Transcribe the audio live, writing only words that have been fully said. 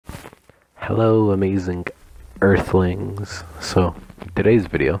Hello amazing earthlings. So today's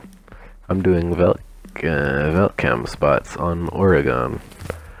video I'm doing Velcam spots on Oregon,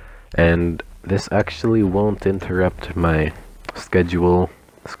 and this actually won't interrupt my scheduled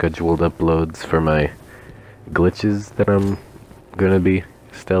uploads for my glitches that I'm gonna be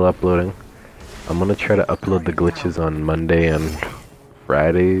still uploading. I'm gonna try to upload the glitches on Monday and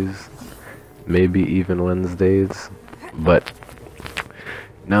Fridays, maybe even Wednesdays, but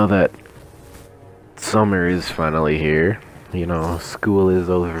now that summer is finally here, you know, school is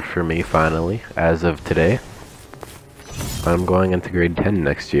over for me finally, as of today. I'm going into grade 10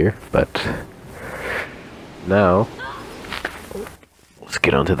 next year, but now, let's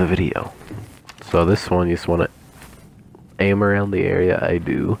get onto the video. So this one, you just want to aim around the area I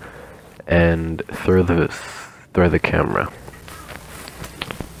do, and throw the camera.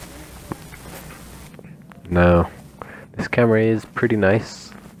 Now, this camera is pretty nice.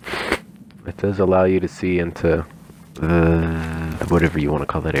 It does allow you to see into the whatever you want to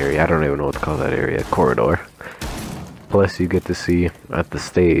call that area. I don't even know what to call that area. Corridor. Plus you get to see at the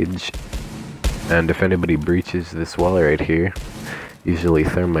stage. And if anybody breaches this wall right here, usually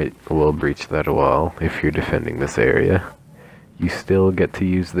thermite will breach that wall if you're defending this area. You still get to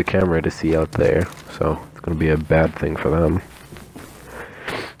use the camera to see out there, so it's going to be a bad thing for them.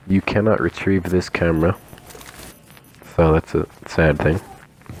 You cannot retrieve this camera, so that's a sad thing.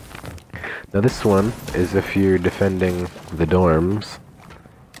 Now this one is if you're defending the dorms.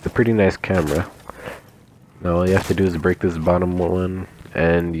 It's a pretty nice camera. Now all you have to do is break this bottom one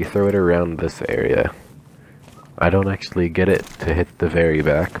and you throw it around this area. I don't actually get it to hit the very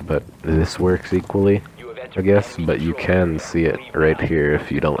back, but this works equally, I guess, but you can see it right here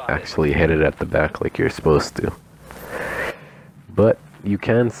if you don't actually hit it at the back like you're supposed to. But you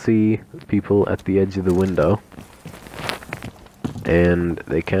can see people at the edge of the window, and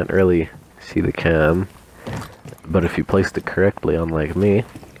they can't really see the cam, but if you placed it correctly, unlike me,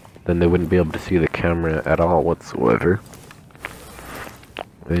 then they wouldn't be able to see the camera at all whatsoever.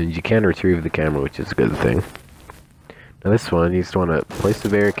 And you can retrieve the camera, which is a good thing. Now this one, you just want to place the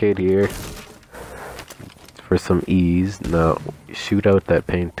barricade here for some ease. Now shoot out that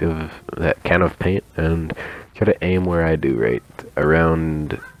can of paint and try to aim where I do, right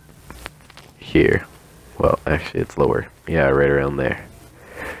around here. Well, actually it's lower. Yeah, right around there.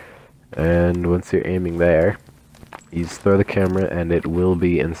 And once you're aiming there, you just throw the camera and it will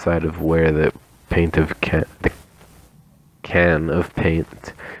be inside of where the can of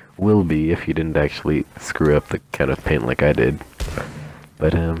paint will be if you didn't actually screw up the can of paint like I did.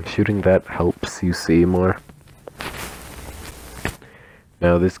 But shooting that helps you see more.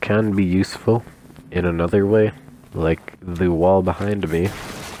 Now this can be useful in another way, like the wall behind me.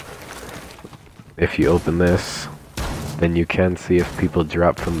 If you open this, then you can see if people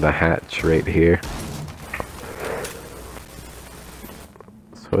drop from the hatch right here.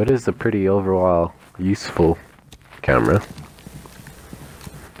 So it is a pretty overall useful camera.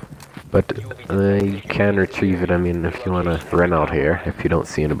 But you can retrieve it. I mean, if you want to run out here, if you don't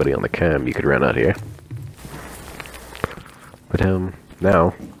see anybody on the cam, you could run out here. But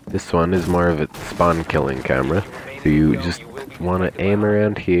now, this one is more of a spawn killing camera. So you just want to aim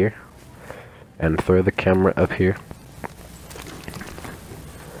around here and throw the camera up here.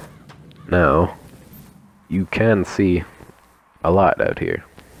 Now, you can see a lot out here.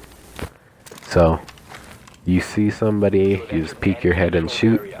 So, you see somebody, you just peek your head and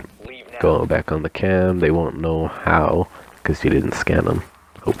shoot. Go back on the cam, they won't know how, because you didn't scan them,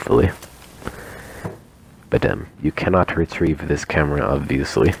 hopefully. But you cannot retrieve this camera,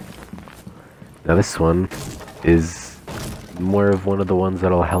 obviously. Now this one is more of one of the ones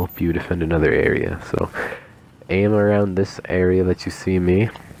that'll help you defend another area. So, aim around this area that you see me.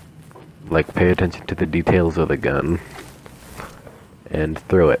 Like, pay attention to the details of the gun, and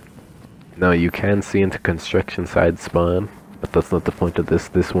throw it. Now, you can see into construction side spawn, but that's not the point of this.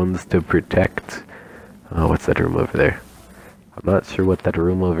 This one's to protect... Oh, what's that room over there? I'm not sure what that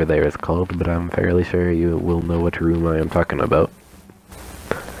room over there is called, but I'm fairly sure you will know what room I am talking about.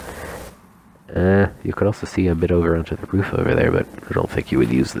 You could also see a bit over onto the roof over there, but I don't think you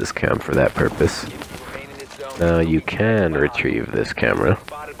would use this cam for that purpose. Now, you can retrieve this camera.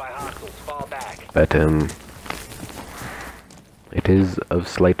 But, it is of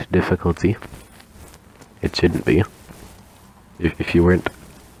slight difficulty. It shouldn't be. If you weren't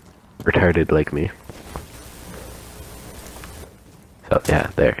retarded like me. So,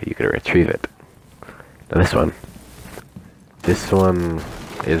 yeah, there, you can retrieve it. Now this one. This one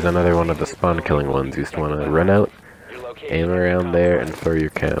is another one of the spawn killing ones. You just want to run out, aim around there, and throw your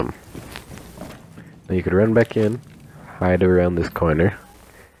cam. Now you could run back in, hide around this corner,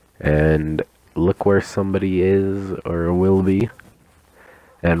 and look where somebody is or will be.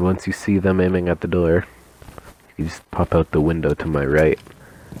 And once you see them aiming at the door, you just pop out the window to my right.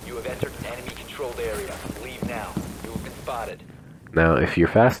 You have entered an enemy-controlled area. Leave now. You have been spotted. Now, if you're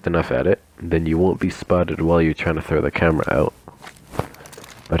fast enough at it, then you won't be spotted while you're trying to throw the camera out.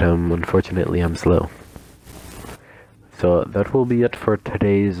 But unfortunately, I'm slow. So that will be it for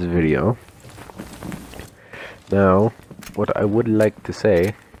today's video. Now, what I would like to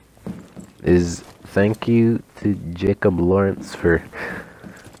say is thank you to Jacob Lawrence for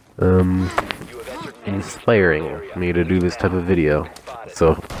inspiring me to do this type of video.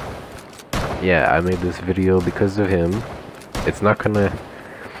 So yeah, I made this video because of him. It's not gonna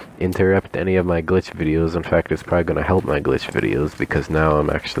interrupt any of my glitch videos. In fact, it's probably gonna help my glitch videos, because now I'm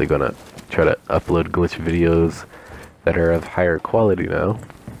actually gonna try to upload glitch videos that are of higher quality now.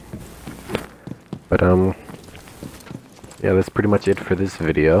 But yeah, that's pretty much it for this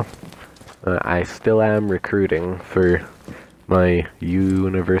video. I still am recruiting for my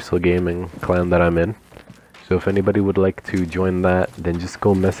Universal Gaming clan that I'm in. So if anybody would like to join that, then just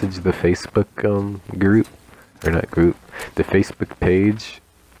go message the Facebook group, or not group, the Facebook page,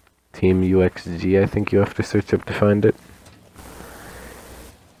 Team UXG, I think you have to search up to find it.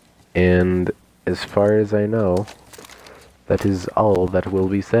 And as far as I know, that is all that will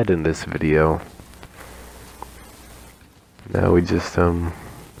be said in this video. Now we just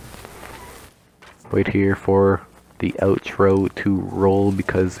wait here for the outro to roll,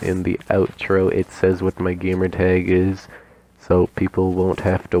 because in the outro it says what my gamertag is, so people won't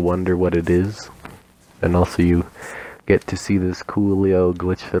have to wonder what it is. And also you get to see this coolio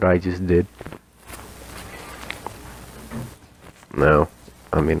glitch that I just did. No,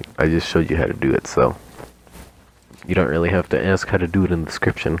 I mean, I just showed you how to do it, so you don't really have to ask how to do it in the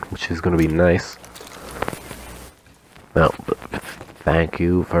description, which is going to be nice. Well, thank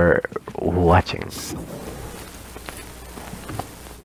you for watching.